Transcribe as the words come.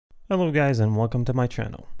Hello guys and welcome to my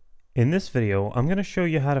channel. In this video, I'm going to show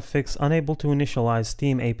you how to fix unable to initialize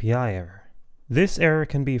SteamAPI error. This error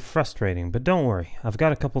can be frustrating, but don't worry, I've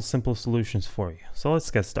got a couple simple solutions for you, so let's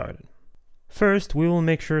get started. First, we will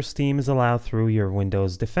make sure Steam is allowed through your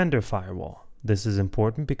Windows Defender firewall. This is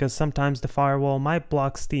important because sometimes the firewall might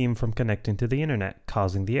block Steam from connecting to the internet,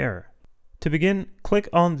 causing the error. To begin, click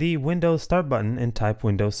on the Windows Start button and type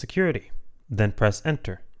Windows Security. Then press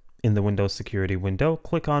Enter. In the Windows Security window,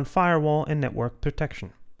 click on Firewall and Network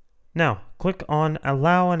Protection. Now, click on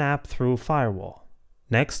Allow an app through Firewall.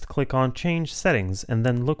 Next, click on Change Settings and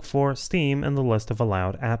then look for Steam in the list of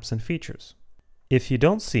allowed apps and features. If you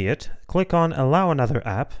don't see it, click on Allow another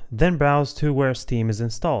app, then browse to where Steam is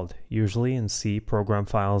installed, usually in C Program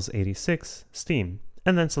Files 86, Steam,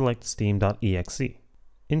 and then select steam.exe.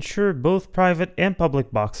 Ensure both private and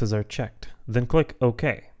public boxes are checked, then click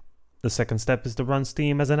OK. The second step is to run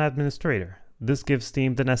Steam as an administrator. This gives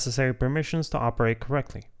Steam the necessary permissions to operate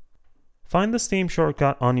correctly. Find the Steam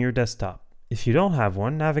shortcut on your desktop. If you don't have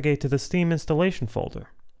one, navigate to the Steam installation folder.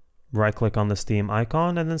 Right-click on the Steam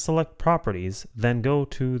icon and then select Properties, then go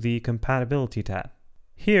to the Compatibility tab.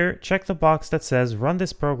 Here, check the box that says Run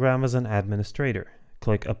this program as an administrator.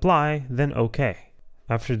 Click Apply, then OK.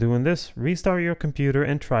 After doing this, restart your computer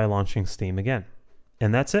and try launching Steam again.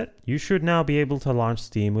 And that's it. You should now be able to launch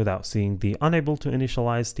Steam without seeing the Unable to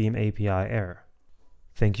Initialize SteamAPI error.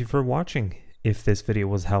 Thank you for watching. If this video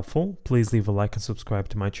was helpful, please leave a like and subscribe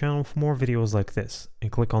to my channel for more videos like this,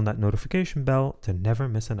 and click on that notification bell to never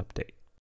miss an update.